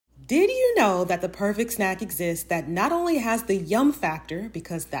Did you know that the perfect snack exists that not only has the yum factor,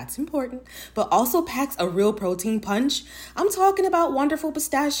 because that's important, but also packs a real protein punch? I'm talking about Wonderful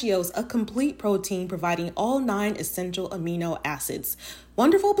Pistachios, a complete protein providing all 9 essential amino acids.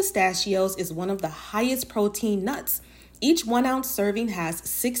 Wonderful Pistachios is one of the highest protein nuts. Each 1 ounce serving has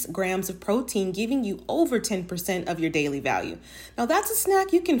 6 grams of protein, giving you over 10% of your daily value. Now that's a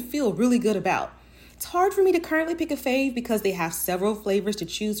snack you can feel really good about. It's hard for me to currently pick a fave because they have several flavors to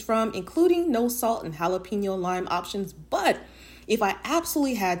choose from, including no salt and jalapeno lime options. But if I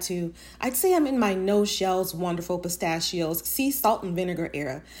absolutely had to, I'd say I'm in my no shells Wonderful Pistachios sea salt and vinegar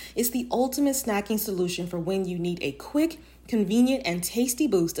era. It's the ultimate snacking solution for when you need a quick, convenient, and tasty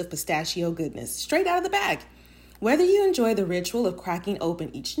boost of pistachio goodness straight out of the bag. Whether you enjoy the ritual of cracking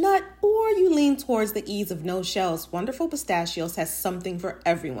open each nut or you lean towards the ease of no shells, Wonderful Pistachios has something for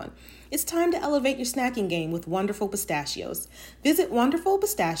everyone. It's time to elevate your snacking game with Wonderful Pistachios. Visit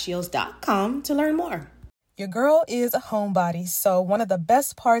wonderfulpistachios.com to learn more. Your girl is a homebody, so one of the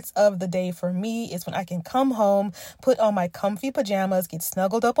best parts of the day for me is when I can come home, put on my comfy pajamas, get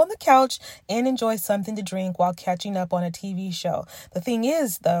snuggled up on the couch, and enjoy something to drink while catching up on a TV show. The thing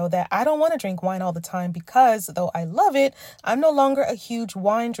is, though, that I don't want to drink wine all the time because, though I love it, I'm no longer a huge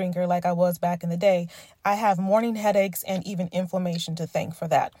wine drinker like I was back in the day. I have morning headaches and even inflammation to thank for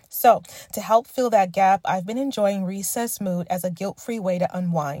that. So, to help fill that gap, I've been enjoying Recess Mood as a guilt-free way to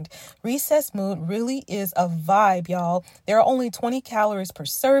unwind. Recess Mood really is a vibe, y'all. There are only 20 calories per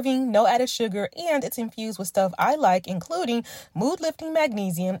serving, no added sugar, and it's infused with stuff I like, including mood-lifting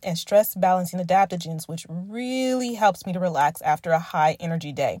magnesium and stress-balancing adaptogens, which really helps me to relax after a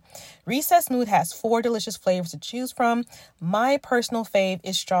high-energy day. Recess Mood has 4 delicious flavors to choose from. My personal fave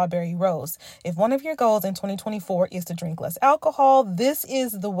is Strawberry Rose. If one of your goals in 2024 is to drink less alcohol, this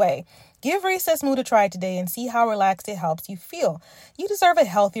is the way. Give Recess Mood a try today and see how relaxed it helps you feel. You deserve a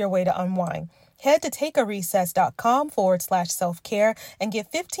healthier way to unwind. Head to takearecess.com/self-care and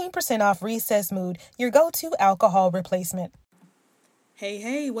get 15% off Recess Mood, your go-to alcohol replacement.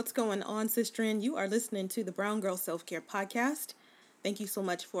 Hey, what's going on, Sistren? You are listening to the Brown Girl Self-Care Podcast. Thank you so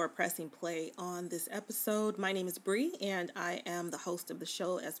much for pressing play on this episode. My name is Bree, and I am the host of the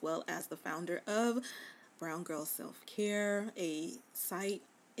show as well as the founder of Brown Girl Self-Care, a site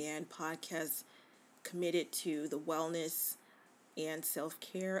and podcast committed to the wellness and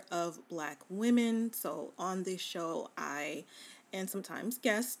self-care of Black women. So on this show, I and sometimes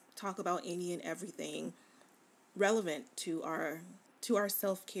guests talk about any and everything relevant to our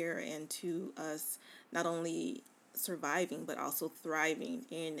self-care and to us not only surviving but also thriving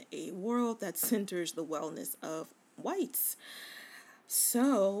in a world that centers the wellness of whites.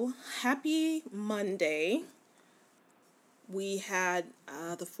 So happy Monday. We had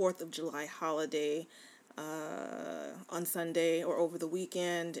the 4th of July holiday on Sunday or over the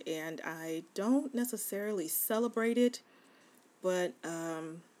weekend, and I don't necessarily celebrate it, but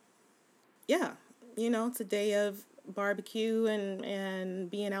it's a day of barbecue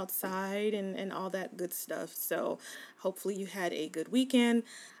and being outside and all that good stuff. So hopefully you had a good weekend.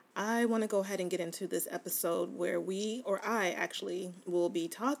 I want to go ahead and get into this episode where I actually will be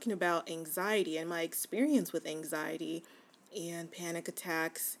talking about anxiety and my experience with anxiety and panic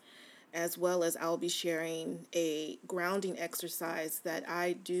attacks, as well as I'll be sharing a grounding exercise that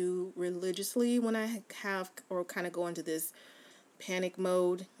I do religiously when I have or kind of go into this panic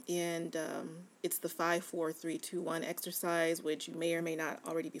mode, and it's the 5, 4, 3, 2, 1 exercise, which you may or may not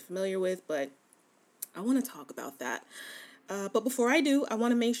already be familiar with, but I want to talk about that. But before I do, I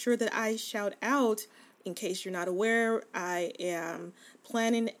want to make sure that I shout out, in case you're not aware, I am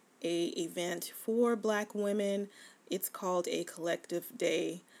planning a event for Black women. It's called a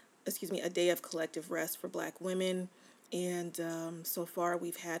day of collective rest for Black women. And so far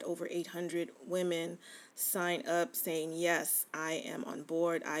we've had over 800 women sign up saying, yes, I am on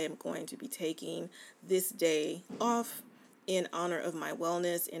board. I am going to be taking this day off in honor of my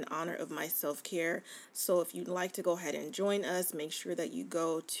wellness, in honor of my self-care. So if you'd like to go ahead and join us, make sure that you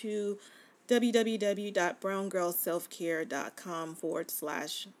go to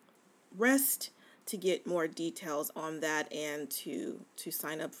www.browngirlselfcare.com/rest to get more details on that and to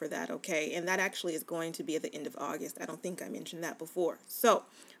sign up for that, okay? And that actually is going to be at the end of August. I don't think I mentioned that before. So,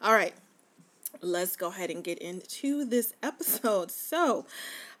 all right, let's go ahead and get into this episode. So,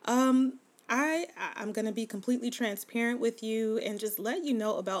 I'm going to be completely transparent with you and just let you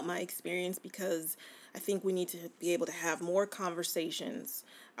know about my experience, because I think we need to be able to have more conversations.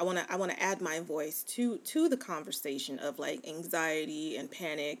 I want to add my voice to the conversation of like anxiety and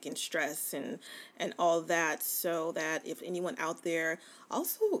panic and stress and all that, so that if anyone out there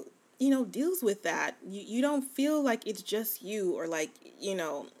also, deals with that, you don't feel like it's just you, or like,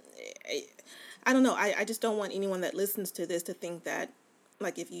 I don't know. I just don't want anyone that listens to this to think that,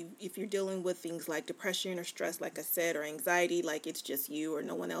 like, if you're dealing with things like depression or stress, like I said, or anxiety, like it's just you or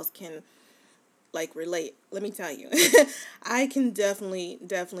no one else can like relate. Let me tell you, I can definitely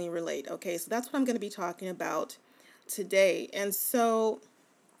relate. Okay, so that's what I'm going to be talking about today. And so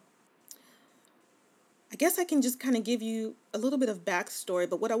I guess I can just kind of give you a little bit of backstory.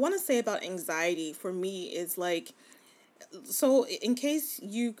 But what I want to say about anxiety for me is like, so in case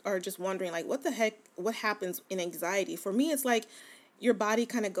you are just wondering, like, what the heck, what happens in anxiety? For me, it's like your body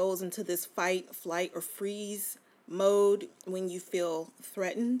kind of goes into this fight, flight, or freeze mode when you feel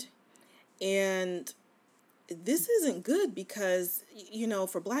threatened. And this isn't good because,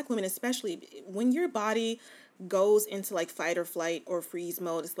 for Black women especially, when your body goes into like fight or flight or freeze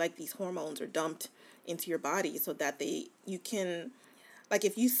mode, it's like these hormones are dumped into your body so that you can, like,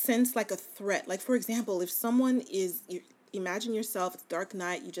 if you sense like a threat, like for example, if someone imagine yourself, it's dark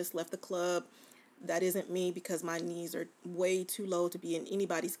night, you just left the club. That isn't me because my knees are way too low to be in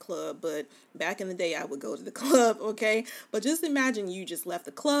anybody's club. But back in the day, I would go to the club, okay? But just imagine you just left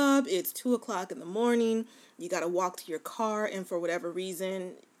the club. It's 2 o'clock in the morning. You got to walk to your car. And for whatever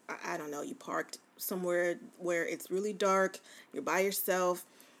reason, I don't know, you parked somewhere where it's really dark. You're by yourself.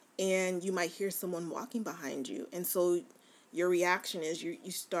 And you might hear someone walking behind you. And so your reaction is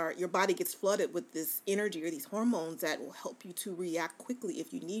your body gets flooded with this energy or these hormones that will help you to react quickly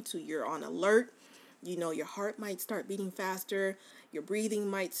if you need to. You're on alert. Your heart might start beating faster, your breathing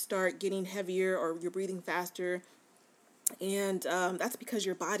might start getting heavier, or you're breathing faster. And that's because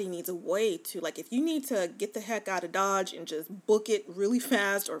your body needs a way to, like, if you need to get the heck out of Dodge and just book it really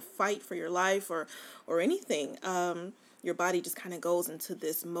fast or fight for your life or anything, your body just kind of goes into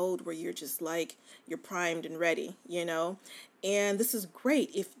this mode where you're just like, you're primed and ready. And this is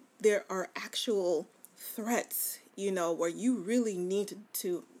great if there are actual threats, where you really need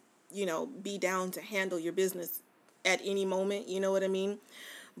to be down to handle your business at any moment, you know what I mean?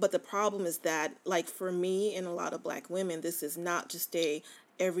 But the problem is that, like for me and a lot of Black women, this is not just a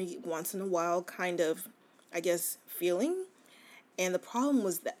every once in a while kind of, I guess, feeling. And the problem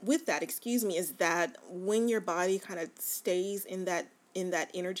with that, is that when your body kind of stays in that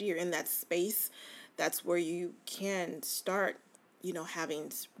energy or in that space, that's where you can start,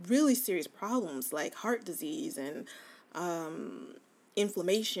 having really serious problems like heart disease and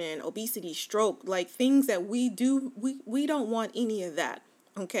inflammation, obesity, stroke, like things that we don't want any of that.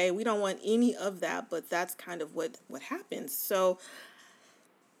 Okay, we don't want any of that, but that's kind of what happens. So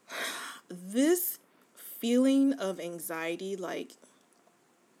this feeling of anxiety, like,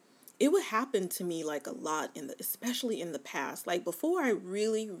 it would happen to me like a lot especially in the past, like before I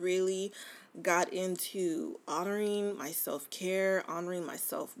really got into honoring my self-care, honoring my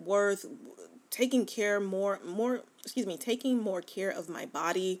self-worth, taking more care of my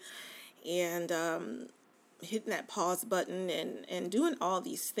body, and hitting that pause button and doing all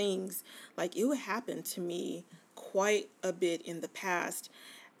these things. Like, it would happen to me quite a bit in the past,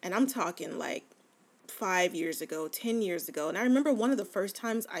 and I'm talking like 5 years ago, 10 years ago. And I remember one of the first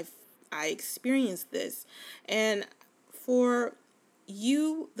times I experienced this. And for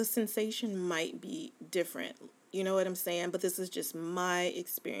you, the sensation might be different. You know what I'm saying? But this is just my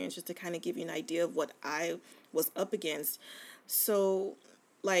experience, just to kind of give you an idea of what I was up against. So,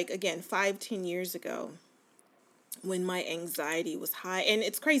 like, again, 5-10 years ago, when my anxiety was high, and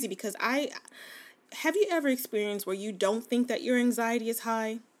it's crazy because have you ever experienced where you don't think that your anxiety is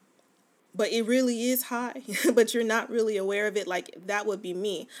high, but it really is high, but you're not really aware of it? Like, that would be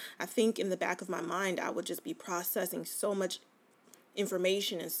me. I think in the back of my mind, I would just be processing so much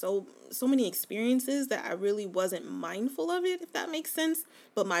information and so many experiences that I really wasn't mindful of it, if that makes sense.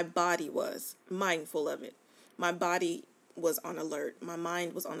 But my body was mindful of it. My body was on alert. My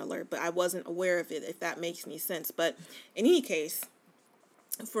mind was on alert, but I wasn't aware of it, if that makes any sense. But in any case,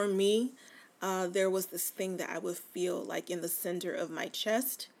 for me, there was this thing that I would feel like in the center of my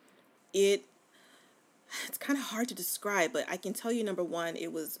chest. It's kind of hard to describe, but I can tell you, number one,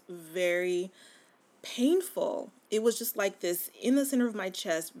 it was very painful. It was just like this in the center of my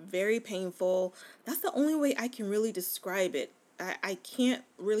chest, very painful. That's the only way I can really describe it. I can't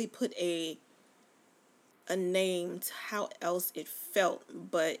really put a name to how else it felt,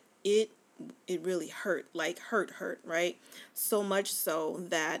 but it really hurt, like hurt, right? So much so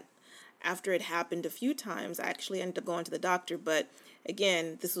that after it happened a few times, I actually ended up going to the doctor. But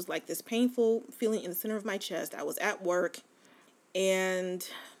again, this was like this painful feeling in the center of my chest. I was at work, and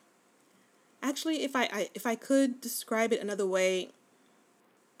actually, if I could describe it another way,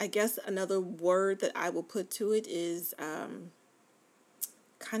 I guess another word that I will put to it is kind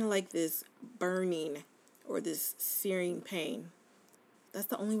of like this burning or this searing pain. That's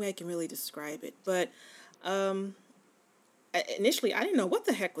the only way I can really describe it. But initially, I didn't know what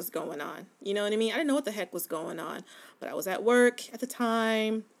the heck was going on. You know what I mean? I didn't know what the heck was going on. But I was at work at the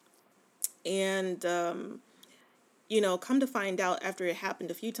time, and come to find out after it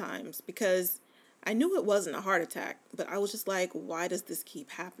happened a few times, because I knew it wasn't a heart attack, but I was just like, why does this keep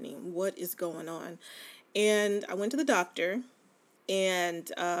happening? What is going on? And I went to the doctor,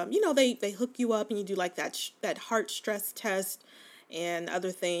 and they hook you up and you do like that heart stress test and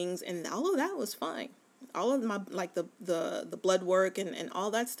other things, and all of that was fine. All of my, like, the blood work and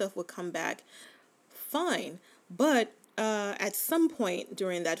all that stuff would come back fine. But at some point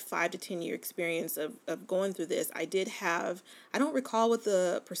during that 5 to 10 year experience of going through this, I don't recall what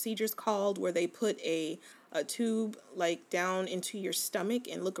the procedure's called, where they put a tube like down into your stomach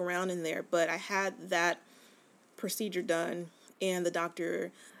and look around in there. But I had that procedure done, and the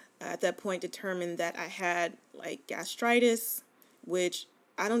doctor at that point determined that I had like gastritis, which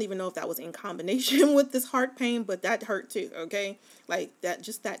I don't even know if that was in combination with this heart pain, but that hurt too, okay? Like that,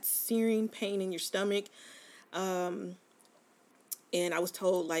 just that searing pain in your stomach. And I was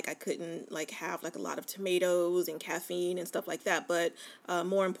told like I couldn't like have like a lot of tomatoes and caffeine and stuff like that. But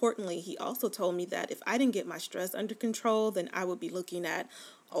more importantly, he also told me that if I didn't get my stress under control, then I would be looking at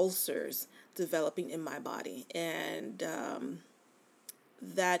ulcers developing in my body. And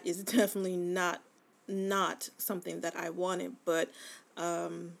that is definitely not something that I wanted. But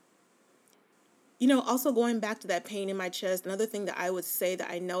also going back to that pain in my chest, another thing that I would say that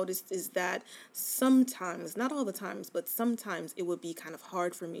I noticed is that sometimes, not all the times, but sometimes it would be kind of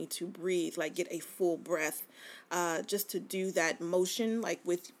hard for me to breathe, like get a full breath, just to do that motion, like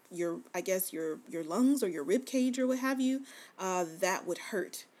with your lungs or your rib cage or what have you, that would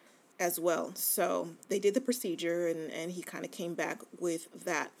hurt as well. So they did the procedure, and he kind of came back with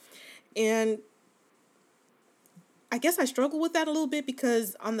that. And I guess I struggle with that a little bit,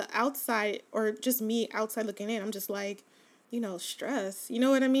 because on the outside, or just me outside looking in, I'm just like, stress, you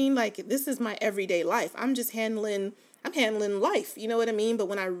know what I mean? Like, this is my everyday life. I'm handling life, you know what I mean? But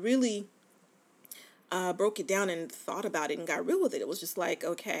when I really broke it down and thought about it and got real with it, it was just like,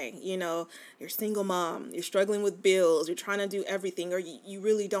 okay, you're a single mom, you're struggling with bills, you're trying to do everything, or you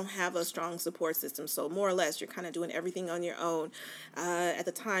really don't have a strong support system. So more or less, you're kind of doing everything on your own. At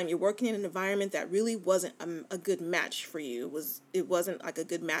the time, you're working in an environment that really wasn't a good match for you. It wasn't like a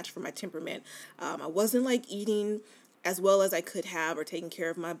good match for my temperament. I wasn't like eating as well as I could have, or taking care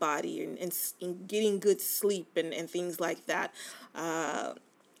of my body and getting good sleep and things like that.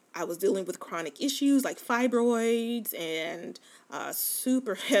 I was dealing with chronic issues like fibroids and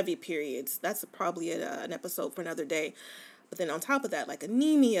super heavy periods. That's probably an episode for another day. But then on top of that, like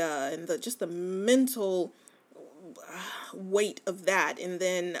anemia and just the mental weight of that. And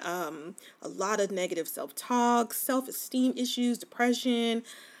then a lot of negative self-talk, self-esteem issues, depression.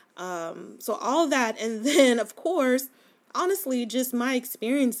 So all that. And then, of course, honestly, just my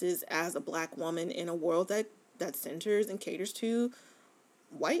experiences as a Black woman in a world that centers and caters to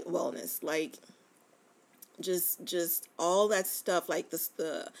white wellness, like just all that stuff, like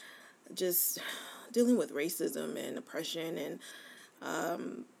just dealing with racism and oppression,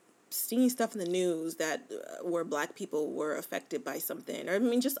 and seeing stuff in the news that where Black people were affected by something, or I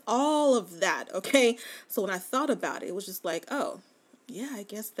mean, just all of that. Okay, so when I thought about it, it was just like, oh yeah, I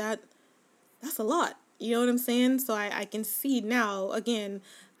guess that's a lot. You know what I'm saying? So I can see now, again,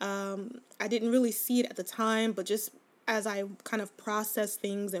 I didn't really see it at the time, but just as I kind of processed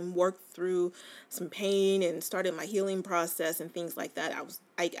things and worked through some pain and started my healing process and things like that,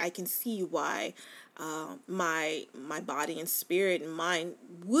 I can see why my body and spirit and mind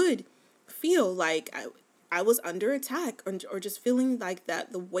would feel like I was under attack, or just feeling like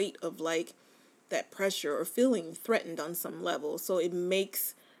that, the weight of like that pressure, or feeling threatened on some level. So it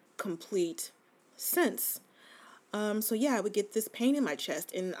makes complete sense. So yeah, I would get this pain in my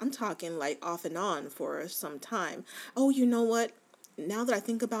chest, and I'm talking like off and on for some time. Oh, you know what? Now that I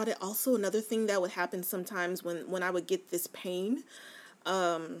think about it, also another thing that would happen sometimes when I would get this pain,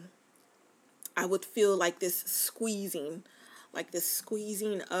 I would feel like this squeezing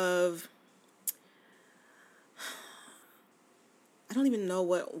of, I don't even know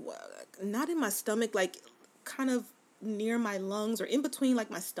what, not in my stomach, like kind of near my lungs, or in between like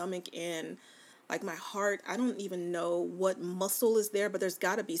my stomach and like my heart. I don't even know what muscle is there, but there's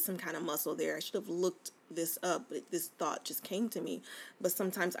got to be some kind of muscle there. I should have looked this up, but this thought just came to me. But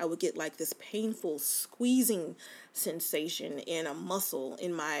sometimes I would get like this painful squeezing sensation in a muscle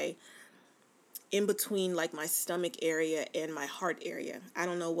in between like my stomach area and my heart area. I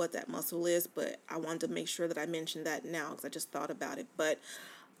don't know what that muscle is, but I wanted to make sure that I mentioned that now because I just thought about it. But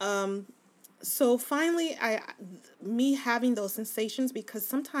So finally, me having those sensations, because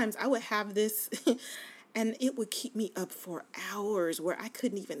sometimes I would have this and it would keep me up for hours where I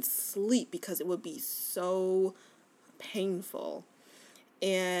couldn't even sleep because it would be so painful.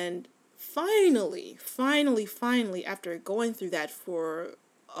 And finally, after going through that for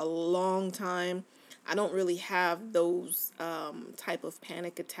a long time, I don't really have those type of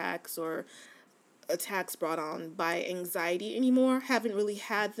panic attacks or attacks brought on by anxiety anymore. Haven't really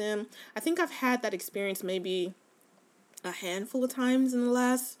had them. I think I've had that experience maybe a handful of times in the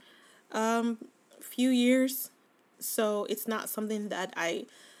last few years. So it's not something that I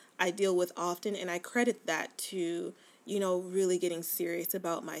deal with often, and I credit that to, really getting serious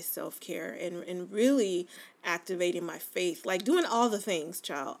about my self-care and really activating my faith, like doing all the things,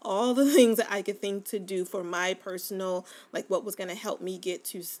 child, all the things that I could think to do for my personal, like what was going to help me get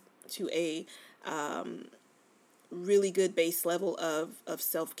to a really good base level of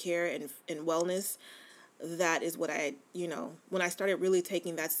self-care and wellness. That is what when I started really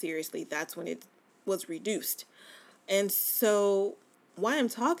taking that seriously, that's when it was reduced. And so why I'm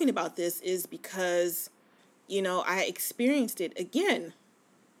talking about this is because, I experienced it again,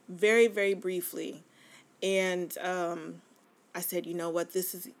 very, very briefly. And I said, you know what,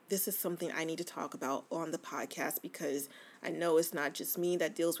 this is something I need to talk about on the podcast, because I know it's not just me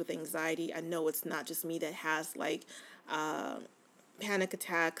that deals with anxiety. I know it's not just me that has like panic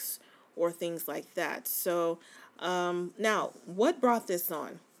attacks or things like that. So now, what brought this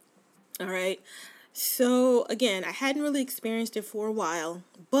on? All right. So again, I hadn't really experienced it for a while,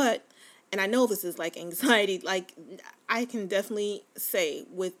 and I know this is like anxiety, like I can definitely say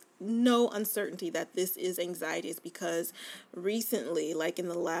with no uncertainty that this is anxiety, is because recently, like in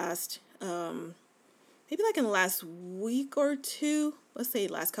the last, maybe like in the last week or two, let's say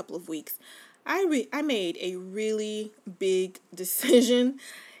last couple of weeks, I made a really big decision,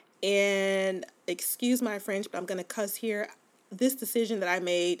 and excuse my French, but I'm going to cuss here. This decision that I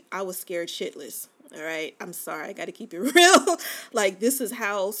made, I was scared shitless. All right. I'm sorry. I got to keep it real. Like, this is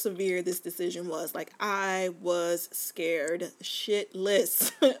how severe this decision was. Like, I was scared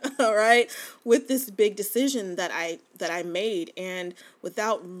shitless. All right. With this big decision that I made, and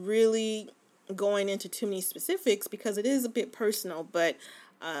without really going into too many specifics, because it is a bit personal, but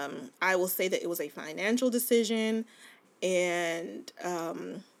I will say that it was a financial decision, and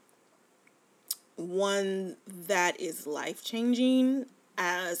one that is life-changing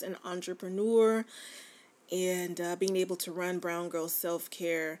as an entrepreneur, and being able to run Brown Girl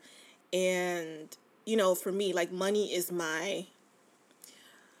Self-Care. And, for me, like, money is I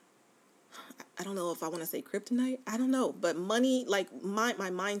don't know if I want to say kryptonite. I don't know. But money, like, my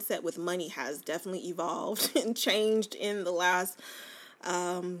mindset with money has definitely evolved and changed in the last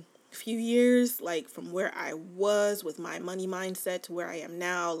few years, like from where I was with my money mindset to where I am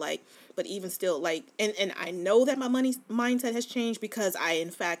now, like, but even still, like, and I know that my money mindset has changed because I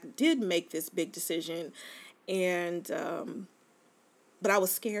in fact did make this big decision, and but I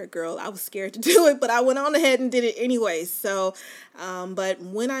was scared, girl. I was scared to do it, but I went on ahead and did it anyway. So but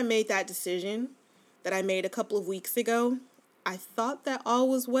when I made that decision that I made a couple of weeks ago, I thought that all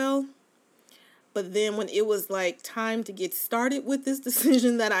was well. But then when it was like time to get started with this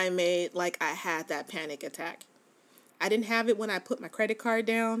decision that I made, like, I had that panic attack. I didn't have it when I put my credit card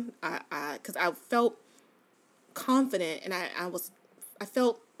down, because I felt confident, and I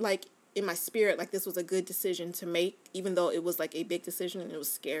felt like in my spirit like this was a good decision to make, even though it was like a big decision and it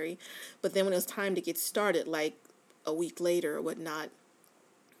was scary. But then when it was time to get started, like a week later or whatnot,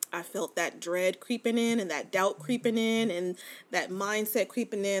 I felt that dread creeping in and that doubt creeping in and that mindset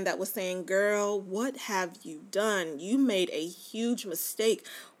creeping in that was saying, girl, what have you done? You made a huge mistake.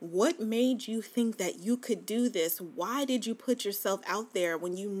 What made you think that you could do this? Why did you put yourself out there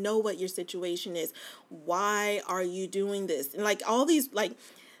when you know what your situation is? Why are you doing this? And like all these, like,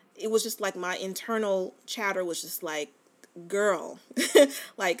 it was just like my internal chatter was just like, girl,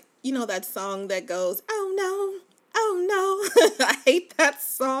 like, that song that goes, oh no. Oh no, I hate that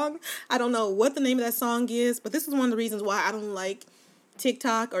song. I don't know what the name of that song is, but this is one of the reasons why I don't like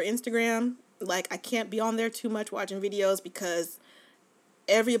TikTok or Instagram. Like, I can't be on there too much watching videos because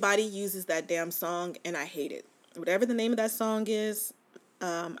everybody uses that damn song and I hate it. Whatever the name of that song is,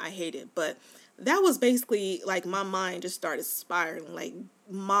 I hate it. But that was basically like my mind just started spiraling. Like,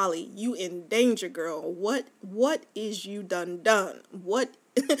 Molly, you in danger, girl. What is you done? What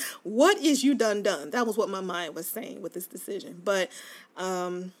is you done? That was what my mind was saying with this decision. But,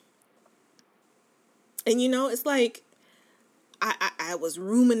 and it's like, I was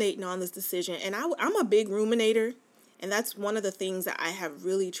ruminating on this decision, and I'm a big ruminator. And that's one of the things that I have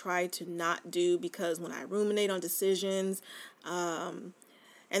really tried to not do, because when I ruminate on decisions,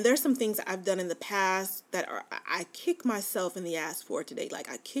 And there's some things that I've done in the past that I kick myself in the ass for today.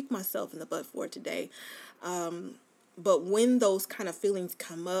 Like I kick myself in the butt for today. But when those kind of feelings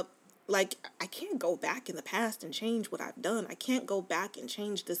come up, like I can't go back in the past and change what I've done. I can't go back and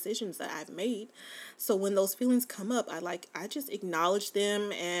change decisions that I've made. So when those feelings come up, I just acknowledge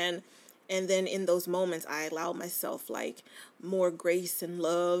them, and then in those moments I allow myself like more grace and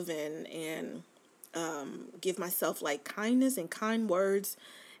love, and give myself like kindness and kind words,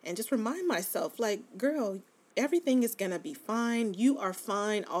 and just remind myself like, girl, everything is gonna be fine. You are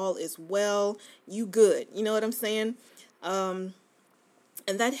fine. All is well. You good. You know what I'm saying?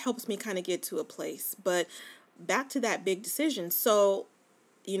 And that helps me kind of get to a place. But back to that big decision. So,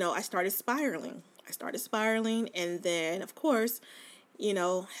 I started spiraling. And then, of course,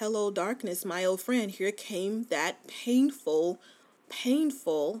 hello, darkness, my old friend. Here came that painful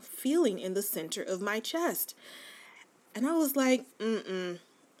feeling in the center of my chest. And I was like,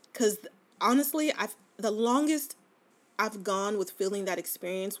 because honestly, the longest I've gone with feeling that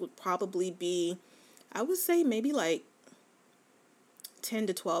experience would probably be, I would say maybe like 10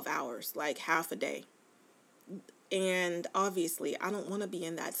 to 12 hours, like half a day. And obviously, I don't want to be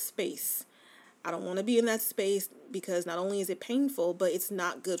in that space. Because not only is it painful, but it's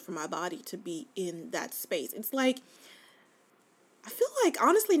not good for my body to be in that space. It's like, I feel like,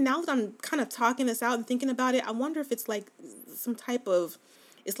 honestly, now that I'm kind of talking this out and thinking about it, I wonder if it's like some type of,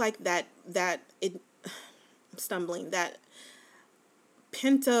 it's like that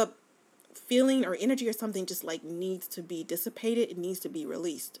pent up feeling or energy or something just like needs to be dissipated. It needs to be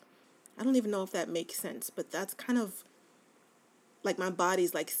released. I don't even know if that makes sense, but that's kind of like my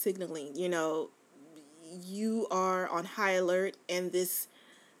body's like signaling, you are on high alert, and this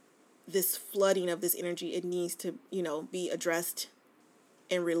flooding of this energy, it needs to, be addressed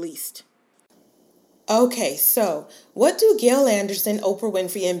and released. Okay, so what do Gail Anderson, Oprah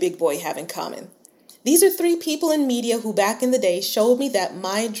Winfrey, and Big Boy have in common? These are three people in media who back in the day showed me that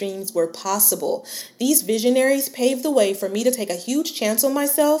my dreams were possible. These visionaries paved the way for me to take a huge chance on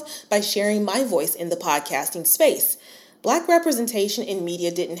myself by sharing my voice in the podcasting space. Black representation in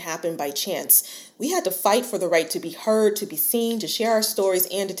media didn't happen by chance. We had to fight for the right to be heard, to be seen, to share our stories,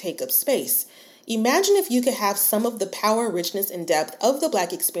 and to take up space. Imagine if you could have some of the power, richness, and depth of the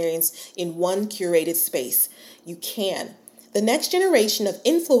Black experience in one curated space. You can. The next generation of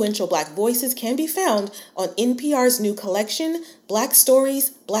influential Black voices can be found on NPR's new collection, Black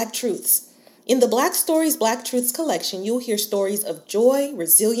Stories, Black Truths. In the Black Stories, Black Truths collection, you'll hear stories of joy,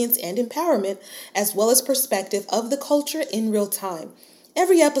 resilience, and empowerment, as well as perspective of the culture in real time.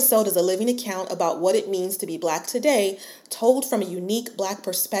 Every episode is a living account about what it means to be Black today, told from a unique Black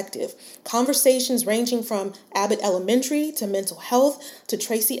perspective. Conversations ranging from Abbott Elementary to mental health to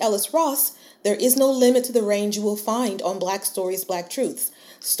Tracy Ellis Ross. There is no limit to the range you will find on Black Stories, Black Truths.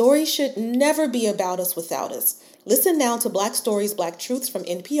 Stories should never be about us without us. Listen now to Black Stories, Black Truths from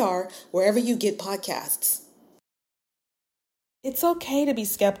NPR, wherever you get podcasts. It's okay to be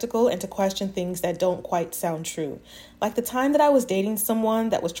skeptical and to question things that don't quite sound true. Like the time that I was dating someone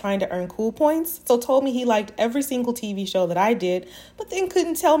that was trying to earn cool points, so told me he liked every single TV show that I did, but then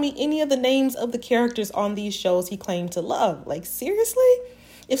couldn't tell me any of the names of the characters on these shows he claimed to love. Like, seriously?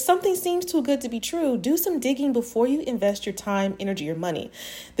 If something seems too good to be true, do some digging before you invest your time, energy, or money.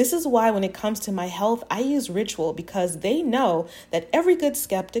 This is why when it comes to my health, I use Ritual, because they know that every good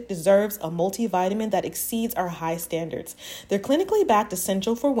skeptic deserves a multivitamin that exceeds our high standards. Their clinically backed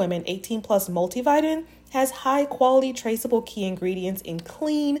Essential for Women 18 Plus multivitamin has high quality traceable key ingredients in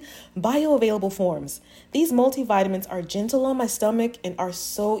clean, bioavailable forms. These multivitamins are gentle on my stomach and are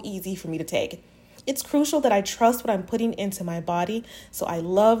so easy for me to take. It's crucial that I trust what I'm putting into my body, so I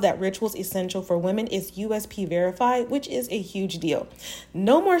love that Rituals Essential for Women is USP verified, which is a huge deal.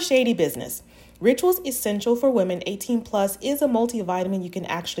 No more shady business. Rituals Essential for Women 18 Plus is a multivitamin you can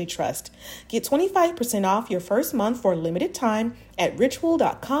actually trust. Get 25% off your first month for a limited time at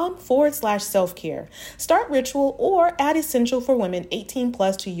ritual.com/self-care. Start Ritual or add Essential for Women 18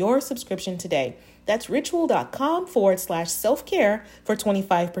 Plus to your subscription today. That's ritual.com/self-care for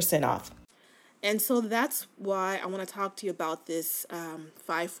 25% off. And so that's why I want to talk to you about this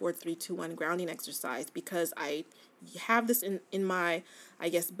 5, 4, 3, 2, 1 grounding exercise, because I have this in my,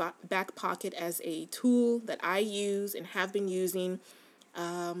 back pocket as a tool that I use and have been using,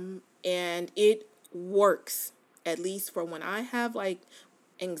 and it works, at least for when I have like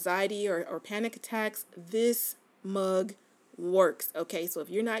anxiety or panic attacks. This mug works. Okay, so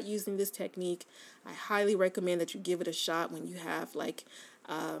if you're not using this technique, I highly recommend that you give it a shot when you have like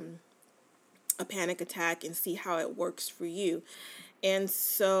a panic attack, and see how it works for you. And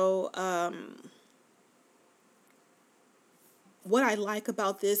so what I like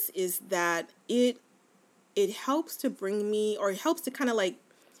about this is that it helps to bring me, or it helps to kind of like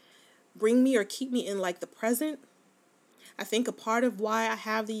bring me or keep me in like the present. I think a part of why I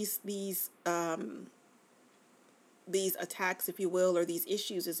have these attacks, if you will, or these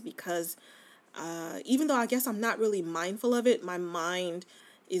issues is because even though I guess I'm not really mindful of it, my mind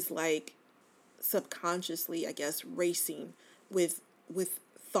is like subconsciously, I guess, racing with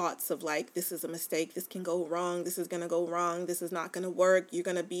thoughts of like, this is a mistake, this can go wrong, this is gonna go wrong, this is not gonna work, you're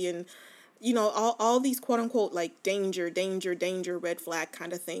gonna be in, all these quote unquote like danger, danger, danger, red flag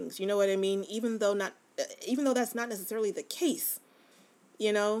kind of things. You know what I mean? Even though that's not necessarily the case,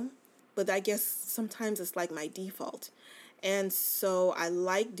 you know, but I guess sometimes it's like my default. And so I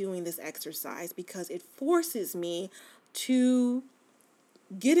like doing this exercise because it forces me to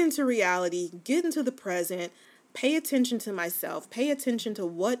get into reality, get into the present, pay attention to myself, pay attention to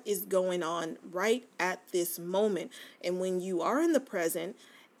what is going on right at this moment. And when you are in the present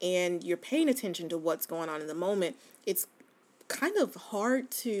and you're paying attention to what's going on in the moment, it's kind of hard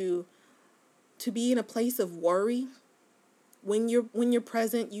to be in a place of worry. When you're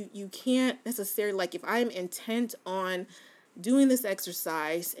present, you can't necessarily, like, if I'm intent on doing this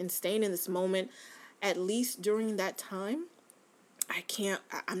exercise and staying in this moment, at least during that time,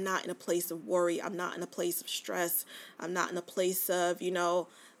 I'm not in a place of worry. I'm not in a place of stress. I'm not in a place of,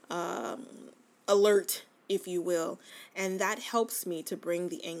 alert, if you will. And that helps me to bring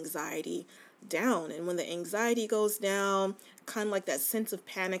the anxiety down. And when the anxiety goes down, kind of like that sense of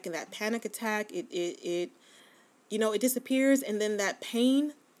panic and that panic attack, it disappears. And then that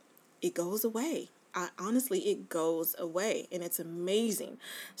pain, it goes away. Honestly, it goes away, and it's amazing.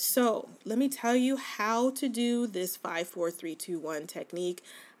 So let me tell you how to do this 5, 4, 3, 2, 1 technique.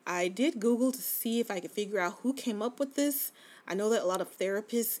 I did Google to see if I could figure out who came up with this. I know that a lot of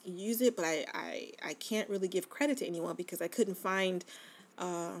therapists use it, but I can't really give credit to anyone because I couldn't find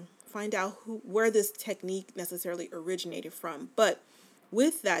out where this technique necessarily originated from. But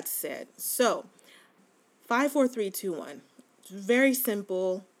with that said, so 5, 4, 3, 2, 1. It's very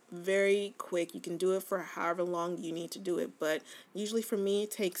simple. Very quick. You can do it for however long you need to do it, but usually for me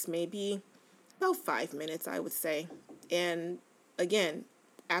it takes maybe about 5 minutes, I would say. And again,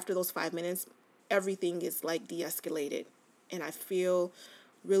 after those 5 minutes, everything is like de-escalated and I feel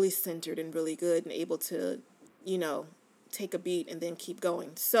really centered and really good and able to, take a beat and then keep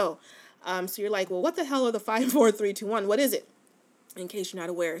going. So you're like, well, what the hell are the 5, 4, 3, 2, 1? What is it? In case you're not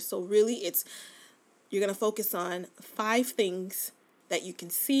aware. So really you're going to focus on 5 things that you can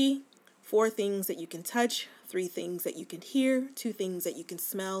see, 4 things that you can touch, 3 things that you can hear, 2 things that you can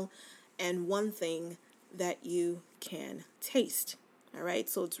smell, and 1 thing that you can taste. All right,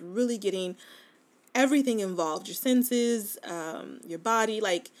 so it's really getting everything involved, your senses, your body,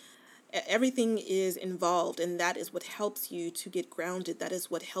 like everything is involved, and that is what helps you to get grounded. That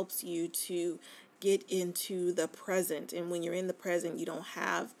is what helps you to get into the present. And when you're in the present,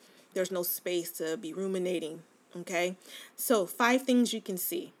 there's no space to be ruminating. Okay, so 5 things you can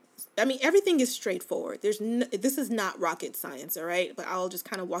see. I mean, everything is straightforward. This is not rocket science, all right? But I'll just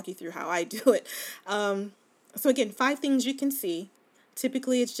kind of walk you through how I do it. So again, 5 things you can see.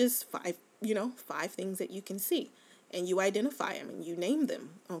 Typically, it's just 5 things that you can see. And you identify them and you name them.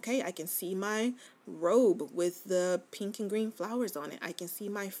 Okay, I can see my robe with the pink and green flowers on it. I can see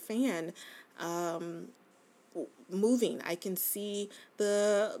my fan moving. I can see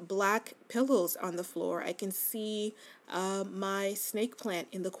the black pillows on the floor. I can see my snake plant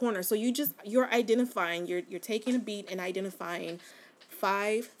in the corner. So you're identifying, you're taking a beat and identifying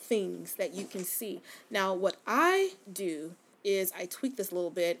 5 things that you can see. Now, what I do is I tweak this a little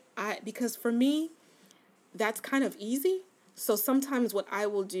bit. Because for me, that's kind of easy. So sometimes what I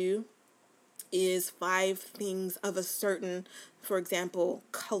will do is 5 things of a certain, for example,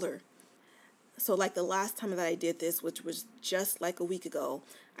 color. So like the last time that I did this, which was just like a week ago,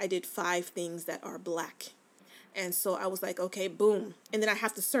 I did 5 things that are black. And so I was like, okay, boom. And then I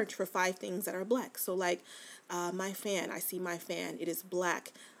have to search for 5 things that are black. So like my fan, I see my fan. It is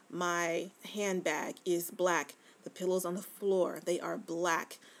black. My handbag is black. The pillows on the floor, they are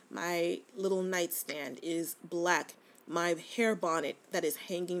black. My little nightstand is black. My hair bonnet that is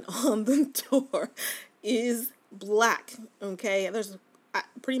hanging on the door is black. Okay, there's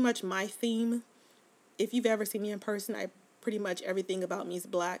pretty much my theme. If you've ever seen me in person, pretty much everything about me is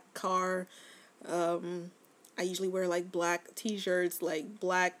black. I usually wear like black t-shirts, like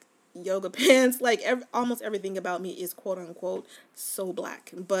black yoga pants. Like almost everything about me is quote unquote so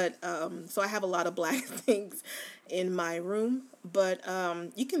black. But so I have a lot of black things in my room. But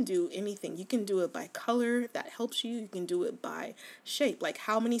you can do anything. You can do it by color if that helps you. You can do it by shape. Like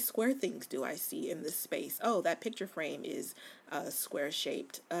how many square things do I see in this space? Oh, that picture frame is square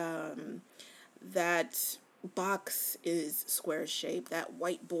shaped. That box is square shaped, that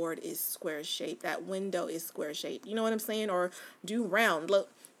whiteboard is square shaped, that window is square shaped. You know what I'm saying? Or do round. Look,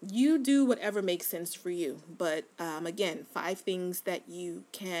 you do whatever makes sense for you. But again, 5 things that you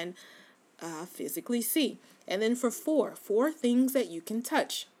can physically see. And then for four things that you can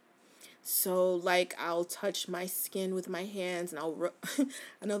touch. So like I'll touch my skin with my hands and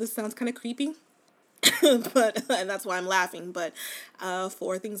I know this sounds kind of creepy, but and that's why I'm laughing. But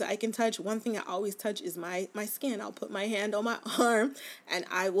 4 things that I can touch. One thing I always touch is my skin. I'll put my hand on my arm, and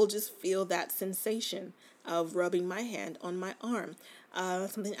I will just feel that sensation of rubbing my hand on my arm.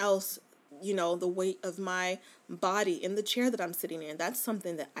 Something else, the weight of my body in the chair that I'm sitting in. That's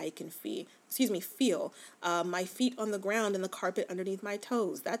something that I can feel. Feel. My feet on the ground and the carpet underneath my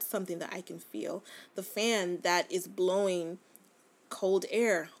toes. That's something that I can feel. The fan that is blowing cold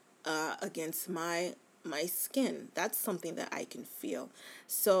air against my skin. That's something that I can feel.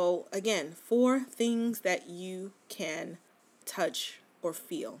 So again, 4 things that you can touch or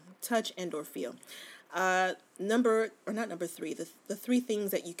feel. Touch and or feel. Not number 3. The 3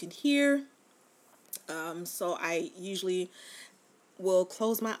 things that you can hear. So I usually will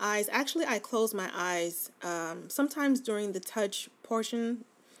close my eyes. Actually, I close my eyes sometimes during the touch portion,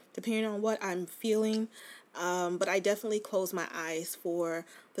 depending on what I'm feeling. But I definitely close my eyes for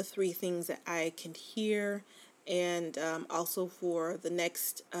the 3 things that I can hear, and also for the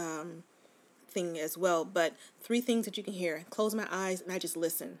next thing as well. But 3 things that you can hear. Close my eyes and I just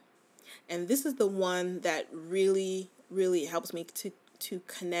listen. And this is the one that really, really helps me to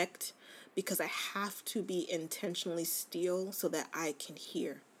connect, because I have to be intentionally still so that I can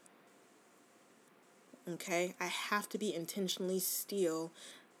hear. Okay? I have to be intentionally still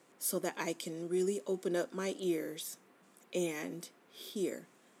so that I can really open up my ears and hear.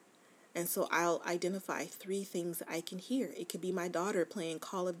 And so I'll identify 3 things that I can hear. It could be my daughter playing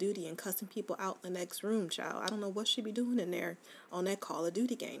Call of Duty and cussing people out in the next room, child. I don't know what she'd be doing in there on that Call of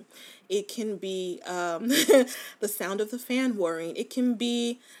Duty game. It can be the sound of the fan whirring. It can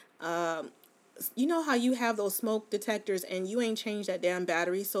be, you know how you have those smoke detectors and you ain't changed that damn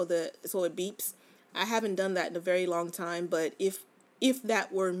battery so it beeps. I haven't done that in a very long time, but if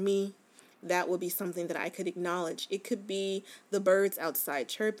that were me, that would be something that I could acknowledge. It could be the birds outside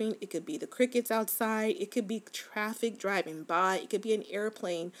chirping. It could be the crickets outside. It could be traffic driving by. It could be an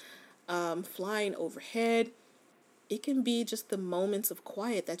airplane flying overhead. It can be just the moments of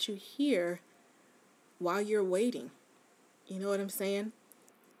quiet that you hear while you're waiting. You know what I'm saying?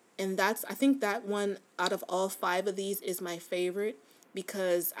 And I think that one out of all 5 of these is my favorite,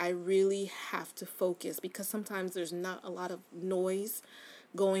 because I really have to focus, because sometimes there's not a lot of noise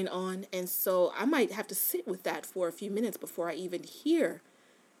going on, and so I might have to sit with that for a few minutes before I even hear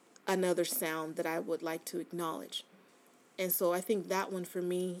another sound that I would like to acknowledge. And so I think that one for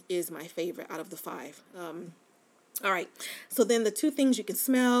me is my favorite out of the 5. All right, so then the 2 things you can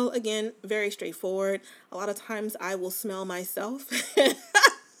smell, again, very straightforward. A lot of times I will smell myself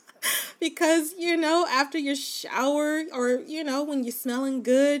because, after your shower, or, when you're smelling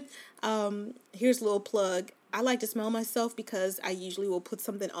good, here's a little plug. I like to smell myself because I usually will put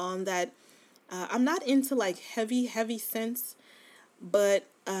something on that I'm not into, like heavy scents, but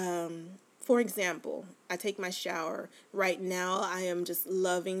for example, I take my shower. Right now, I am just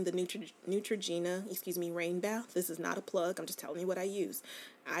loving the Neutrogena, rain bath. This is not a plug. I'm just telling you what I use.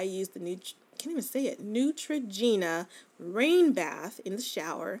 I use the can't even say it, Neutrogena rain bath in the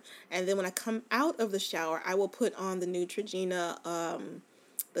shower, and then when I come out of the shower, I will put on the Neutrogena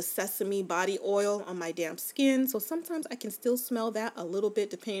the sesame body oil on my damp skin. So sometimes I can still smell that a little bit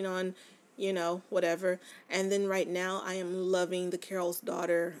depending on, whatever. And then right now I am loving the Carol's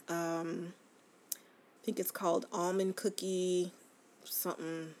Daughter. I think it's called almond cookie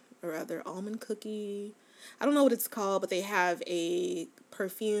something or other. Almond cookie. I don't know what it's called, but they have a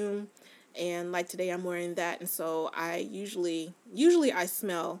perfume. And like today I'm wearing that. And so I usually I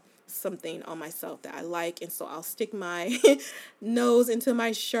smell something on myself that I like, and so I'll stick my nose into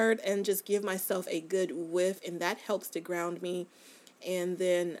my shirt and just give myself a good whiff, and that helps to ground me. And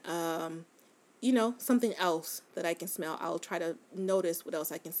then something else that I can smell, I'll try to notice what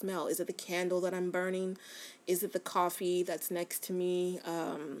else I can smell. Is it the candle that I'm burning? Is it the coffee that's next to me?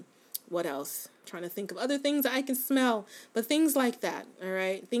 What else? I'm trying to think of other things that I can smell, but things like that. All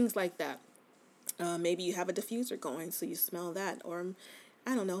right, things like that. Maybe you have a diffuser going, so you smell that, or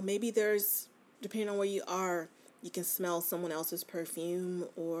I don't know, maybe depending on where you are, you can smell someone else's perfume,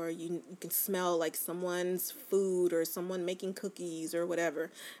 or you can smell like someone's food or someone making cookies or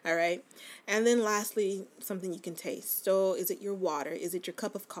whatever. All right. And then lastly, something you can taste. So is it your water? Is it your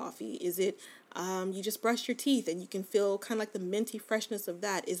cup of coffee? Is it you just brush your teeth and you can feel kind of like the minty freshness of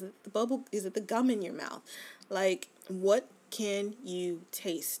that? Is it the bubble? Is it the gum in your mouth? Like, what can you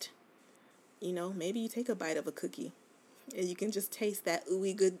taste? Maybe you take a bite of a cookie and you can just taste that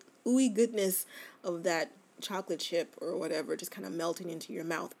ooey goodness of that chocolate chip or whatever just kind of melting into your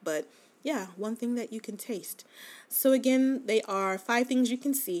mouth. But yeah, one thing that you can taste. So again, they are 5 things you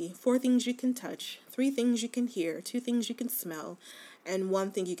can see, 4 things you can touch, 3 things you can hear, 2 things you can smell, and 1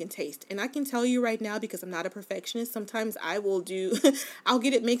 thing you can taste. And I can tell you right now, because I'm not a perfectionist, sometimes I will I'll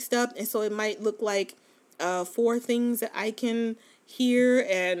get it mixed up, and so it might look like 4 things that I can hear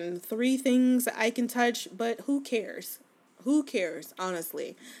and 3 things that I can touch, but who cares? Who cares,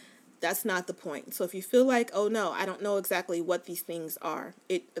 honestly? That's not the point. So if you feel like, oh no, I don't know exactly what these things are,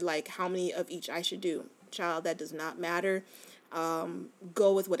 like how many of each I should do, child, that does not matter.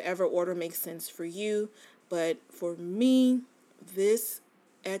 Go with whatever order makes sense for you. But for me, this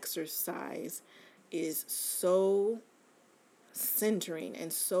exercise is so centering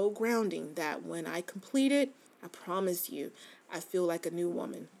and so grounding that when I complete it, I promise you, I feel like a new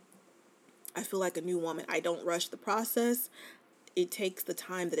woman. I feel like a new woman. I don't rush the process. It takes the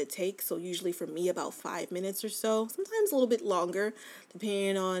time that it takes. So usually for me, about 5 minutes or so, sometimes a little bit longer,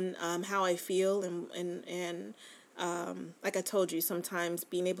 depending on how I feel. And like I told you, sometimes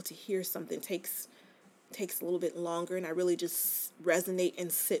being able to hear something takes a little bit longer. And I really just resonate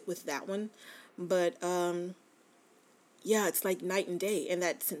and sit with that one. But yeah, it's like night and day. And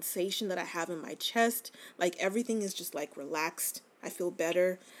that sensation that I have in my chest, like everything is just like relaxed. I feel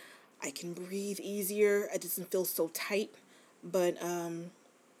better. I can breathe easier. It doesn't feel so tight. But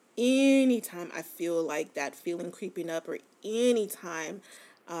anytime I feel like that feeling creeping up, or anytime,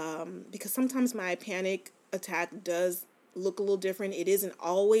 because sometimes my panic attack does look a little different. It isn't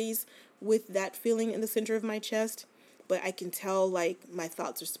always with that feeling in the center of my chest, but I can tell like my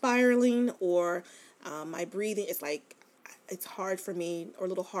thoughts are spiraling, or my breathing is like, it's hard for me, or a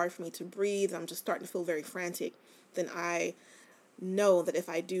little hard for me to breathe. I'm just starting to feel very frantic. Then I know that if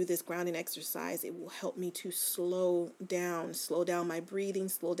I do this grounding exercise, it will help me to slow down my breathing,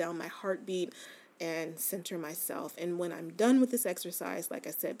 slow down my heartbeat, and center myself. And when I'm done with this exercise, like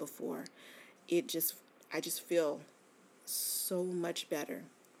I said before, I just feel so much better.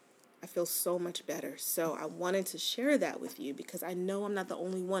 I feel so much better. So I wanted to share that with you, because I know I'm not the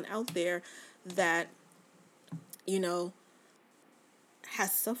only one out there that, you know,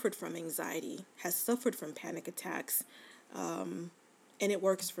 has suffered from anxiety, has suffered from panic attacks, and it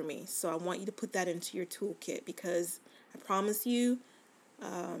works for me. So I want you to put that into your toolkit, because I promise you,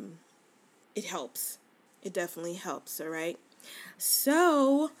 it helps. It definitely helps, all right?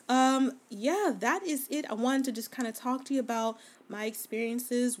 So, yeah, that is it. I wanted to just kind of talk to you about my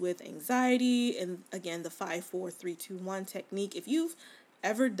experiences with anxiety, and again, the 5, 4, 3, 2, 1 technique. If you've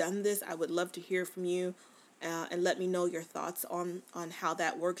ever done this, I would love to hear from you, and let me know your thoughts on how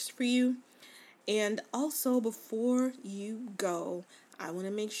that works for you. And also, before you go, I want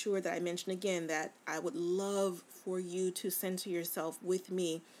to make sure that I mention again that I would love for you to center yourself with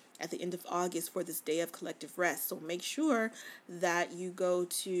me at the end of August for this day of collective rest. So make sure that you go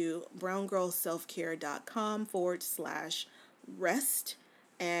to browngirlselfcare.com/rest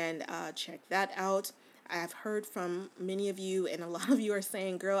and check that out. I've heard from many of you, and a lot of you are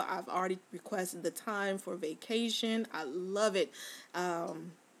saying, girl, I've already requested the time for vacation. I love it.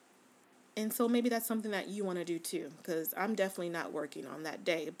 And so maybe that's something that you want to do too, because I'm definitely not working on that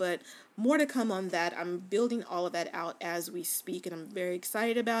day. But more to come on that. I'm building all of that out as we speak, and I'm very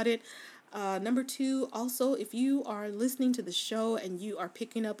excited about it. Number 2, also, if you are listening to the show and you are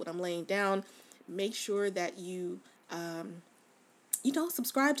picking up what I'm laying down, make sure that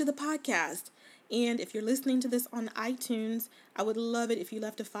subscribe to the podcast. And if you're listening to this on iTunes, I would love it if you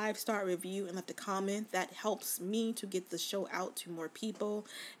left a 5-star review and left a comment. That helps me to get the show out to more people.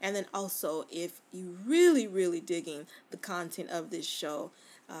 And then also, if you really, really digging the content of this show,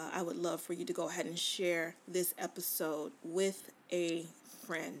 I would love for you to go ahead and share this episode with a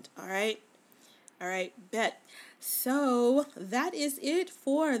friend. All right? All right, bet. So that is it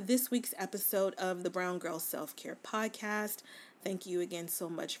for this week's episode of the Brown Girl Self-Care Podcast. Thank you again so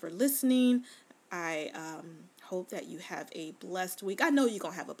much for listening. I hope that you have a blessed week. I know you're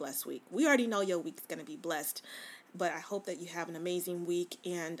going to have a blessed week. We already know your week's going to be blessed. But I hope that you have an amazing week,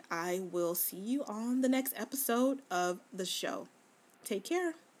 and I will see you on the next episode of the show. Take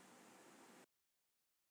care.